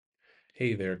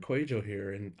Hey there, Quajo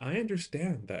here, and I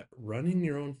understand that running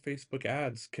your own Facebook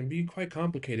ads can be quite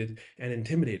complicated and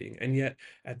intimidating, and yet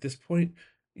at this point,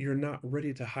 you're not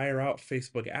ready to hire out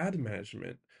Facebook ad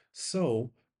management. So,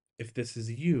 if this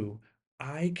is you,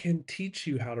 I can teach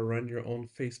you how to run your own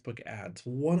Facebook ads,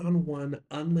 one-on-one,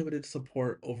 unlimited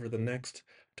support over the next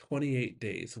 28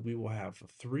 days. We will have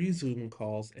 3 Zoom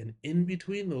calls, and in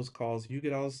between those calls, you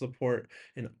get all the support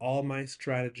and all my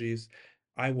strategies.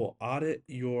 I will audit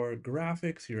your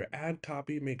graphics, your ad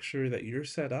copy, make sure that you're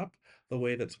set up the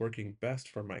way that's working best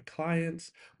for my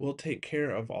clients. We'll take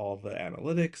care of all the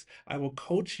analytics. I will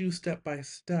coach you step by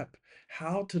step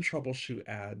how to troubleshoot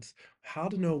ads, how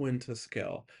to know when to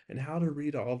scale, and how to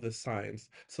read all the signs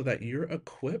so that you're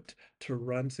equipped to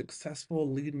run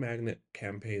successful lead magnet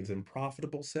campaigns and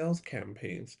profitable sales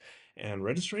campaigns and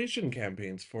registration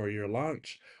campaigns for your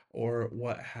launch or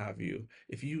what have you.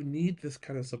 If you need this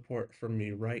kind of support from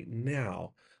me right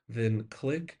now, then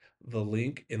click the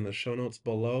link in the show notes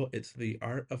below. It's the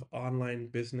Art of Online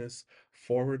Business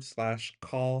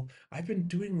 /call. I've been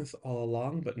doing this all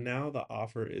along, but now the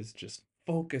offer is just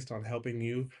focused on helping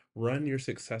you run your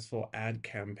successful ad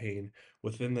campaign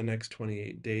within the next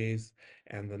 28 days,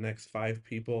 and the next 5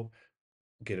 people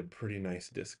get a pretty nice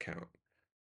discount.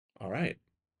 All right,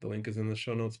 the link is in the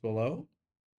show notes below.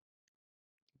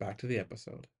 Back to the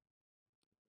episode.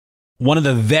 One of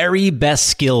the very best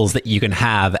skills that you can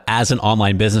have as an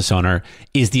online business owner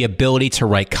is the ability to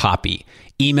write copy,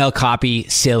 email copy,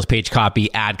 sales page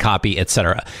copy, ad copy,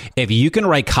 etc. If you can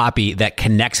write copy that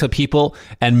connects with people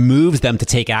and moves them to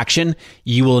take action,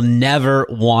 you will never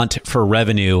want for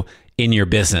revenue in your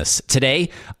business.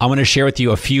 Today, I'm going to share with you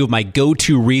a few of my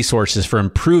go-to resources for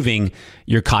improving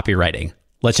your copywriting.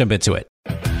 Let's jump into it.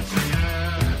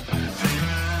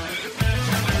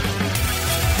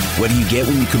 What do you get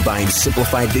when you combine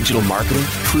simplified digital marketing,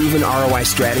 proven ROI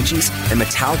strategies, and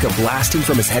Metallica blasting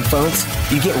from his headphones?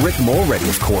 You get Rick Mulready,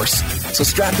 of course. So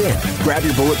strap in, grab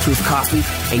your bulletproof coffee,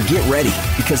 and get ready,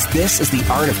 because this is the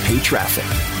art of paid traffic.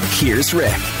 Here's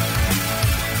Rick.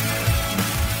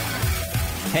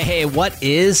 Hey, what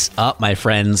is up, my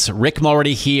friends? Rick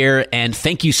Mulready here, and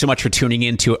thank you so much for tuning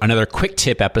in to another quick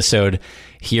tip episode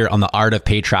here on the Art of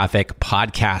Paid Traffic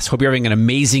podcast. Hope you're having an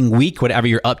amazing week, whatever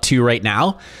you're up to right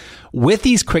now. With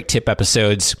these quick tip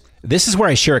episodes, this is where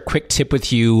I share a quick tip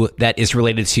with you that is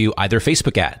related to either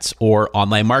Facebook ads or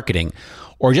online marketing,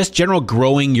 or just general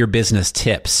growing your business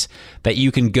tips that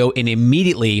you can go and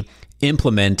immediately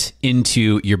implement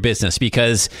into your business.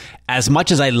 Because as much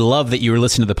as I love that you are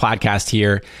listening to the podcast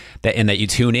here and that you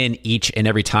tune in each and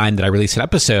every time that I release an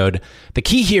episode, the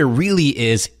key here really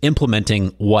is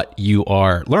implementing what you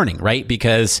are learning, right?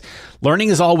 Because learning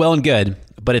is all well and good,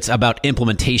 but it's about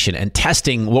implementation and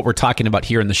testing what we're talking about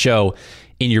here in the show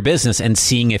in your business and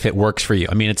seeing if it works for you.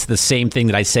 I mean, it's the same thing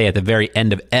that I say at the very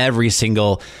end of every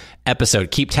single episode.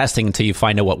 Keep testing until you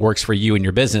find out what works for you in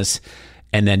your business,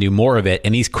 and then do more of it.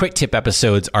 And these quick tip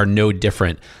episodes are no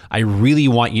different. I really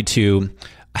want you to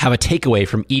have a takeaway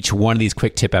from each one of these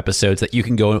quick tip episodes that you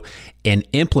can go and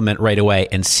implement right away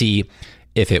and see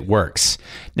if it works.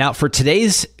 Now, for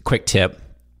today's quick tip,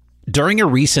 during a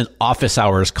recent office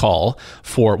hours call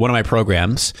for one of my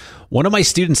programs, one of my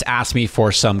students asked me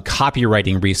for some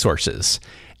copywriting resources.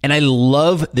 And I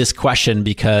love this question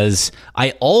because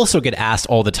I also get asked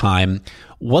all the time,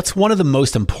 what's one of the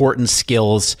most important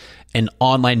skills an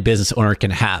online business owner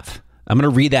can have? I'm going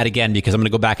to read that again because I'm going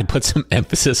to go back and put some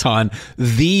emphasis on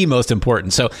the most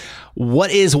important. So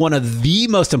what is one of the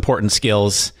most important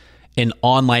skills an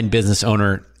online business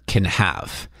owner can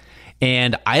have?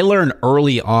 And I learned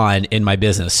early on in my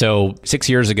business. So 6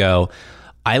 years ago,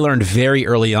 I learned very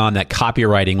early on that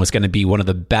copywriting was going to be one of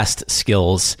the best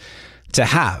skills to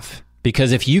have.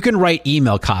 Because if you can write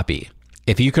email copy,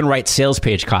 if you can write sales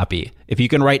page copy, if you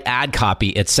can write ad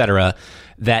copy, etc.,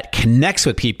 that connects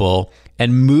with people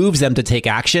and moves them to take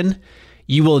action,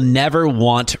 you will never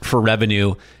want for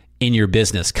revenue in your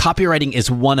business. Copywriting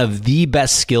is one of the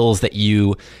best skills that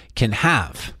you can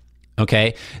have.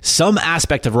 Okay. Some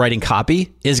aspect of writing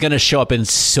copy is going to show up in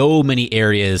so many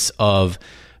areas of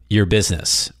your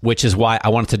business, which is why I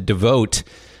wanted to devote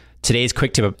today's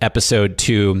quick tip episode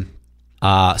to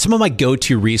some of my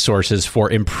go-to resources for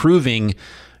improving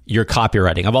your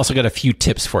copywriting. I've also got a few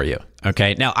tips for you.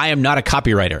 Okay. Now, I am not a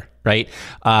copywriter, right?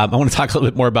 I want to talk a little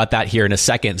bit more about that here in a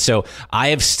second. So I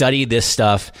have studied this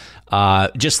stuff,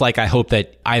 just like I hope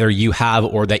that either you have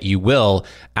or that you will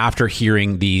after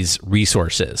hearing these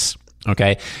resources.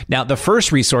 Okay. Now, the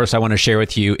first resource I want to share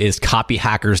with you is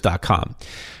copyhackers.com.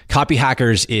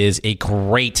 Copyhackers is a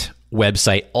great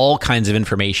website, all kinds of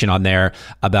information on there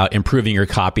about improving your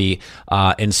copy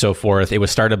and so forth. It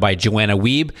was started by Joanna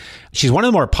Wiebe. She's one of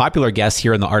the more popular guests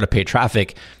here in the Art of Paid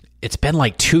Traffic. It's been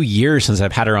like 2 years since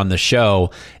I've had her on the show.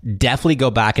 Definitely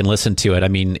go back and listen to it. I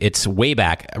mean, it's way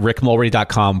back,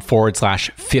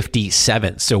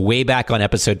 rickmulready.com/57. So way back on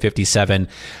episode 57,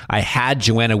 I had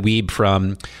Joanna Wiebe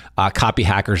from Copy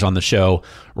Hackers on the show.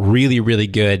 Really, really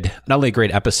good. Not only a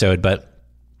great episode, but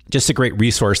just a great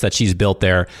resource that she's built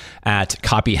there at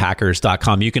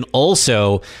copyhackers.com. You can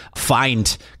also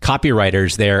find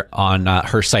copywriters there on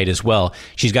her site as well.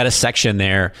 She's got a section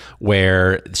there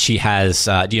where she has,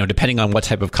 depending on what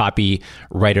type of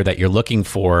copywriter that you're looking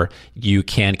for, you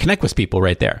can connect with people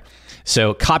right there.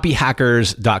 So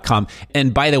copyhackers.com.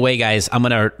 And by the way, guys, I'm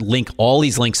going to link all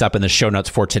these links up in the show notes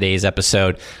for today's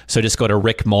episode. So just go to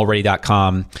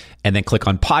rickmulready.com and then click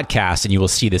on podcast and you will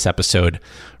see this episode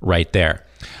right there.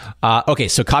 Okay,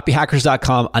 so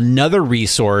copyhackers.com. Another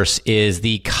resource is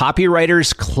the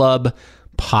Copywriters Club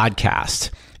podcast.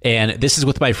 And this is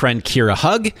with my friend Kira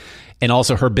Hug and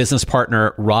also her business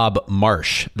partner, Rob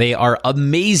Marsh. They are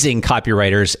amazing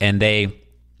copywriters, and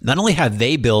not only have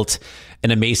they built an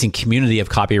amazing community of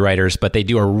copywriters, but they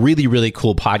do a really, really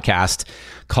cool podcast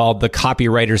called the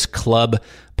Copywriters Club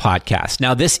podcast.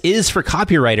 Now, this is for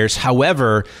copywriters,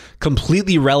 however,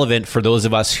 completely relevant for those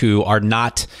of us who are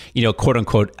not, quote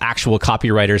unquote, actual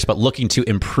copywriters, but looking to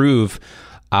improve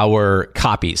our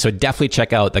copy. So definitely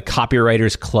check out the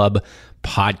Copywriters Club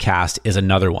podcast is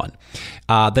another one.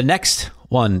 The next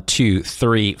 1, 2,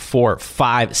 3, 4,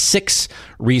 5, 6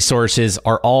 resources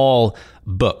are all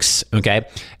books. Okay.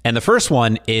 And the first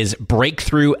one is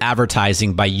Breakthrough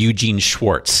Advertising by Eugene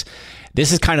Schwartz.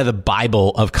 This is kind of the Bible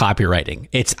of copywriting.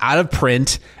 It's out of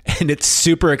print and it's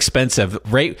super expensive.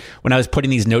 Right when I was putting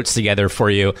these notes together for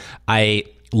you, I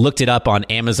looked it up on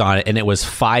Amazon and it was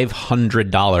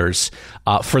 $500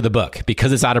 for the book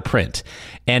because it's out of print.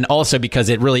 And also because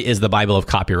it really is the Bible of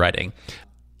copywriting.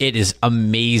 It is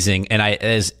amazing. And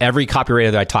as every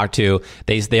copywriter that I talk to,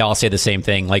 they all say the same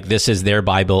thing. Like, this is their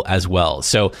Bible as well.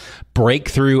 So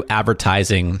Breakthrough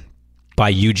Advertising by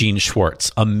Eugene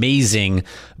Schwartz. Amazing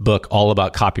book all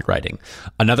about copywriting.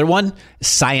 Another one,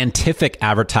 Scientific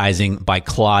Advertising by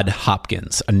Claude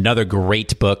Hopkins. Another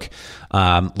great book,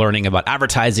 learning about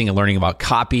advertising and learning about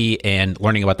copy and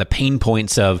learning about the pain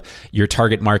points of your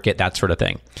target market, that sort of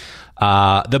thing.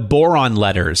 The Boron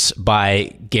Letters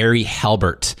by Gary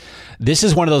Halbert. This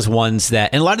is one of those ones that,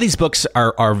 and a lot of these books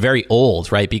are very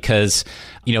old, right? Because,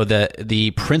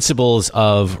 the principles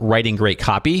of writing great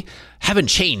copy haven't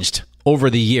changed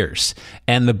over the years.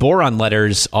 And the Boron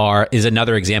Letters is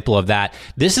another example of that.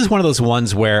 This is one of those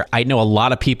ones where I know a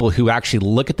lot of people who actually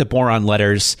look at the Boron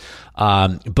Letters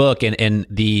book and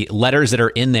the letters that are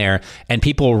in there, and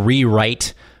people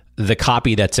rewrite the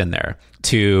copy that's in there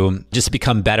to just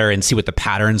become better and see what the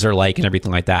patterns are like and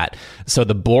everything like that. So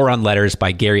the Boron Letters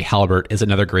by Gary Halbert is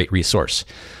another great resource.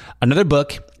 Another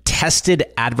book, Tested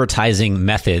Advertising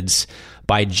Methods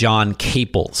by John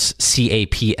Caples,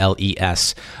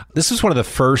 Caples. This was one of the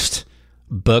first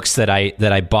books that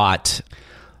I bought.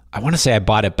 I want to say I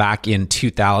bought it back in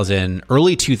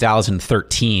early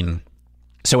 2013.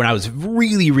 So when I was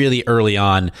really, really early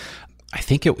on, I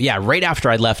think right after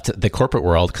I left the corporate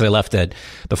world, because I left at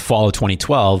the fall of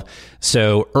 2012.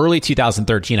 So early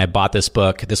 2013, I bought this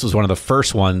book. This was one of the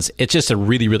first ones. It's just a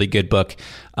really, really good book.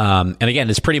 And again,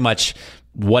 it's pretty much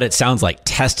what it sounds like,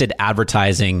 tested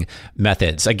advertising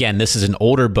methods. Again, this is an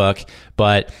older book,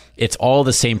 but it's all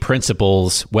the same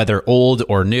principles, whether old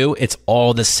or new. It's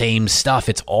all the same stuff.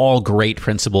 It's all great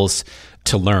principles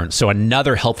to learn. So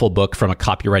another helpful book from a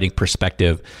copywriting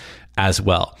perspective as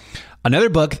well. Another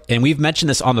book, and we've mentioned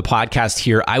this on the podcast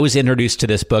here, I was introduced to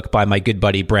this book by my good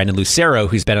buddy, Brandon Lucero,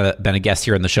 who's been a guest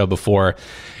here on the show before,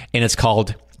 and it's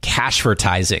called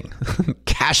Cashvertising.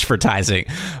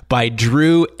 Cashvertising by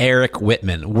Drew Eric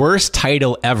Whitman. Worst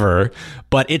title ever,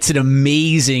 but it's an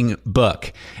amazing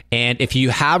book. And if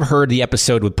you have heard the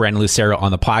episode with Brandon Lucero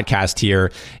on the podcast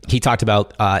here, he talked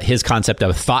about his concept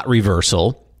of thought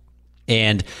reversal,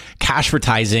 and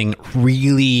Cashvertising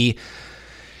really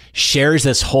shares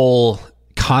this whole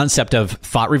concept of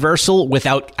thought reversal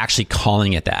without actually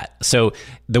calling it that. So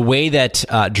the way that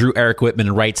Drew Eric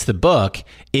Whitman writes the book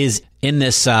is in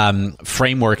this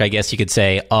framework, I guess you could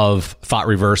say, of thought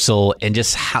reversal and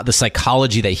just how the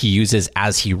psychology that he uses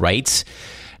as he writes.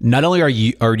 Not only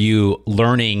are you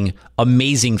learning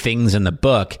amazing things in the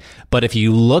book, but when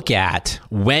you look at,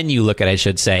 I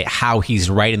should say, how he's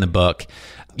writing the book,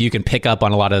 you can pick up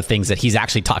on a lot of the things that he's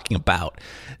actually talking about.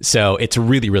 So it's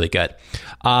really, really good.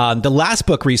 The last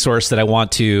book resource that I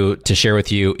want to share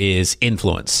with you is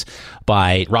Influence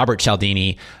by Robert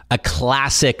Cialdini, a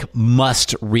classic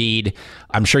must read.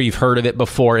 I'm sure you've heard of it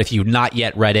before. If you've not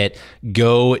yet read it,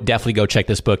 definitely go check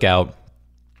this book out.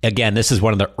 Again, this is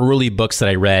one of the early books that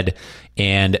I read,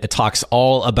 and it talks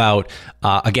all about,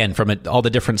 again, from all the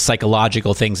different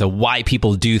psychological things of why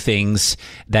people do things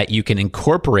that you can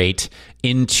incorporate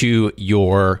into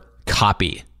your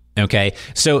copy. Okay.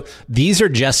 So these are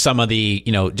just some of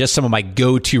my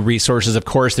go-to resources. Of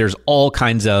course, there's all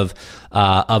kinds of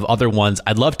other ones.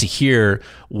 I'd love to hear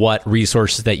what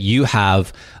resources that you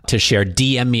have to share.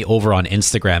 DM me over on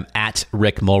Instagram at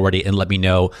Rick Mulready and let me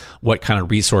know what kind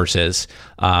of resources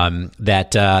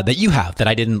that you have that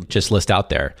I didn't just list out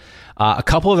there. A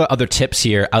couple of other tips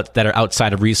here that are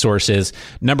outside of resources.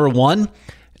 Number one,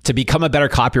 to become a better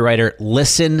copywriter,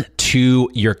 listen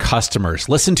to your customers,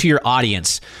 listen to your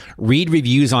audience, read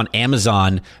reviews on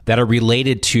Amazon that are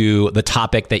related to the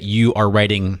topic that you are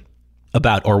writing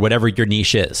about or whatever your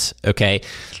niche is. Okay.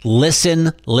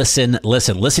 Listen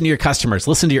to your customers,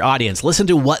 listen to your audience, listen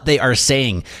to what they are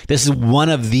saying. This is one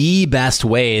of the best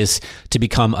ways to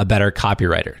become a better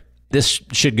copywriter. This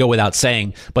should go without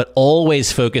saying, but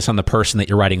always focus on the person that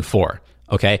you're writing for.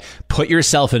 Okay. Put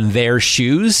yourself in their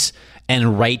shoes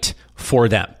and write for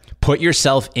them. Put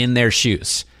yourself in their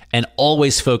shoes and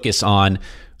always focus on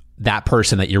that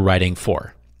person that you're writing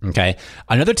for. Okay.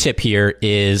 Another tip here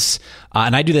is,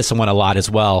 and I do this one a lot as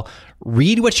well,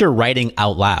 read what you're writing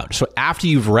out loud. So after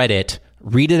you've read it,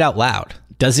 read it out loud.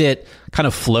 Does it kind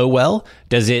of flow well?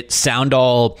 Does it sound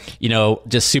all,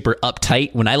 just super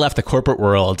uptight? When I left the corporate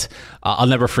world, I'll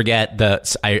never forget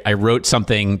I wrote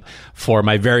something for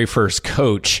my very first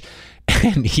coach.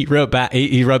 And he wrote back,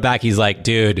 he's like,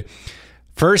 dude,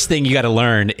 first thing you got to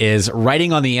learn is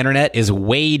writing on the internet is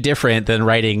way different than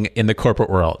writing in the corporate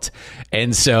world.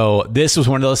 And so this was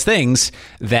one of those things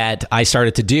that I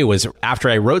started to do was after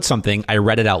I wrote something, I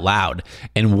read it out loud.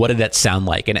 And what did that sound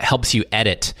like? And it helps you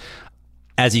edit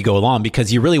as you go along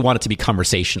because you really want it to be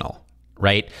conversational,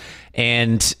 right?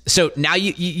 And so now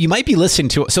you might be listening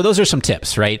to, so those are some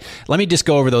tips, right? Let me just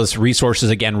go over those resources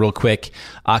again real quick.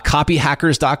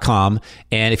 Copyhackers.com.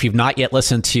 And if you've not yet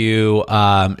listened to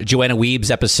Joanna Weeb's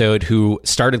episode, who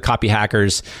started Copy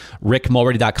Hackers,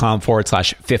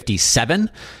 rickmulready.com/57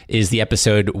 is the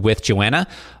episode with Joanna.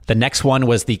 The next one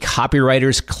was the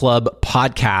Copywriters Club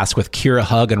podcast with Kira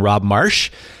Hug and Rob Marsh.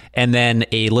 And then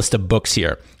a list of books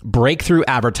here. Breakthrough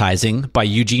Advertising by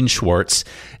Eugene Schwartz,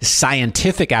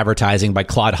 Scientific Advertising by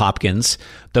Claude Hopkins,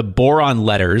 The Boron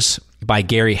Letters by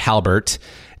Gary Halbert,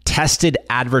 Tested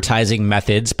Advertising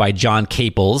Methods by John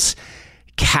Caples,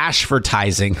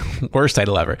 Cashvertising, worst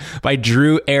title ever, by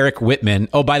Drew Eric Whitman.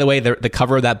 Oh, by the way, the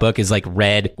cover of that book is like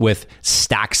red with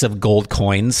stacks of gold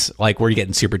coins. Like we're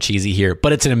getting super cheesy here,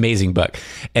 but it's an amazing book.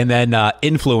 And then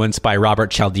Influence by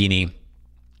Robert Cialdini.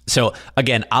 So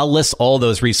again, I'll list all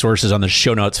those resources on the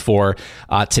show notes for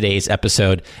today's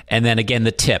episode. And then again,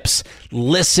 the tips.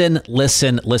 Listen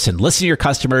to your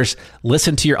customers,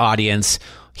 listen to your audience,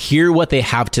 hear what they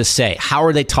have to say. How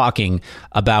are they talking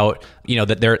about,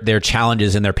 that their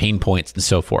challenges and their pain points and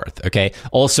so forth. Okay.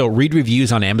 Also read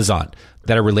reviews on Amazon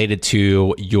that are related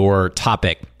to your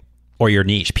topic or your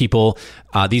niche. People,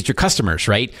 these are customers,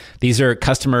 right? These are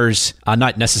customers,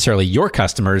 not necessarily your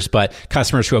customers, but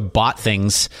customers who have bought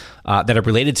things that are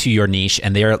related to your niche,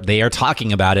 and they are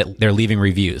talking about it. They're leaving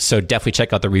reviews. So definitely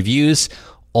check out the reviews.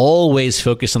 Always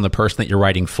focus on the person that you're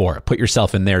writing for. Put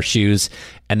yourself in their shoes,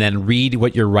 and then read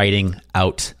what you're writing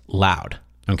out loud.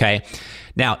 Okay.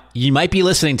 Now, you might be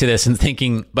listening to this and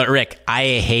thinking, but Rick,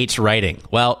 I hate writing.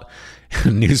 Well,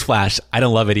 newsflash, I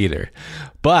don't love it either.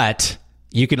 But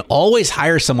you can always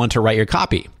hire someone to write your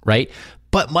copy, right?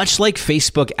 But much like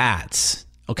Facebook ads,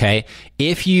 okay,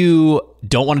 if you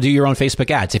don't want to do your own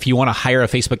Facebook ads, if you want to hire a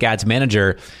Facebook ads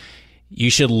manager, you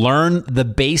should learn the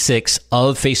basics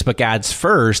of Facebook ads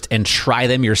first and try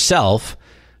them yourself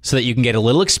so that you can get a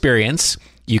little experience.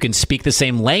 You can speak the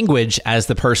same language as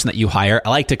the person that you hire. I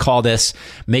like to call this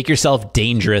make yourself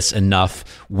dangerous enough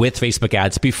with Facebook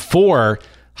ads before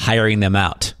hiring them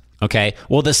out, okay?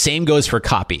 Well, the same goes for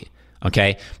copy.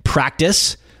 Okay.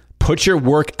 Practice, put your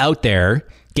work out there,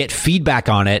 get feedback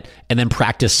on it, and then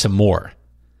practice some more.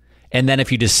 And then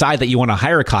if you decide that you want to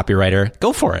hire a copywriter,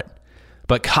 go for it.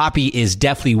 But copy is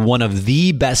definitely one of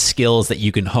the best skills that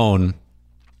you can hone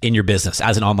in your business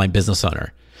as an online business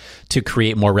owner to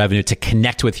create more revenue, to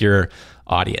connect with your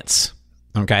audience.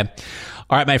 Okay.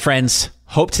 All right, my friends.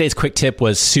 Hope today's quick tip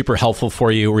was super helpful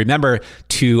for you. Remember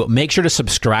to make sure to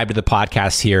subscribe to the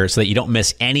podcast here so that you don't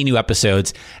miss any new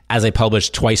episodes as I publish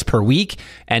twice per week.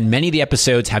 And many of the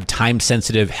episodes have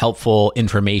time-sensitive, helpful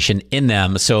information in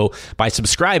them. So by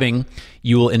subscribing,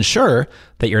 you will ensure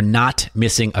that you're not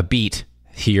missing a beat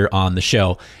here on the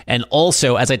show. And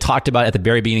also, as I talked about at the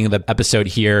very beginning of the episode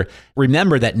here,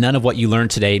 remember that none of what you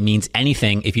learned today means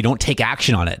anything if you don't take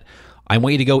action on it. I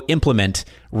want you to go implement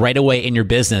right away in your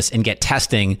business and get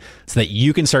testing so that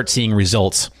you can start seeing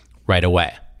results right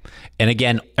away. And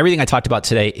again, everything I talked about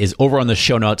today is over on the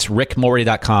show notes,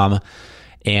 rickmulready.com,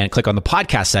 and click on the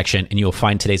podcast section and you'll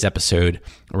find today's episode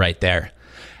right there.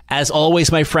 As always,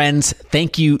 my friends,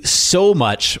 thank you so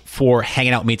much for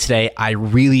hanging out with me today. I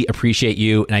really appreciate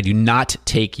you, and I do not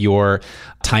take your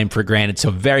time for granted. So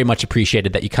very much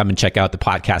appreciated that you come and check out the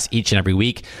podcast each and every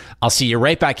week. I'll see you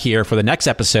right back here for the next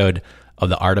episode of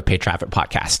the Art of Paid Traffic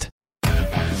podcast.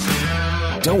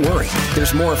 Don't worry,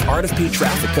 there's more of Art of Paid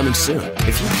Traffic coming soon.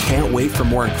 If you can't wait for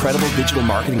more incredible digital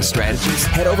marketing strategies,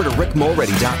 head over to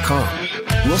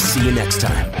rickmulready.com. We'll see you next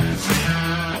time.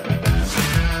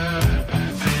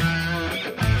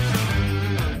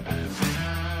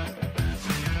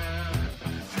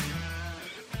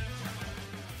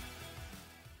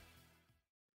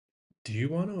 Do you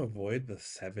want to avoid the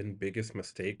 7 biggest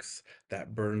mistakes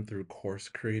that burn through course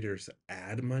creators'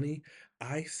 ad money?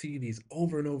 I see these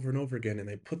over and over and over again, and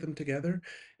I put them together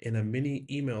in a mini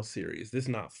email series. This is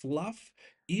not fluff.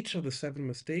 Each of the 7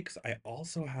 mistakes, I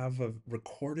also have a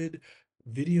recorded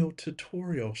video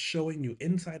tutorial showing you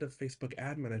inside of Facebook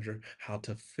Ad Manager how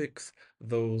to fix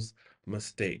those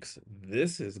mistakes.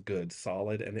 This is good,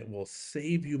 solid, and it will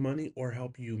save you money or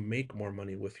help you make more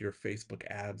money with your Facebook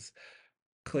ads.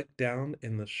 Click down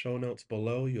in the show notes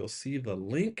below. You'll see the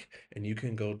link and you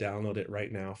can go download it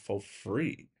right now for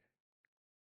free.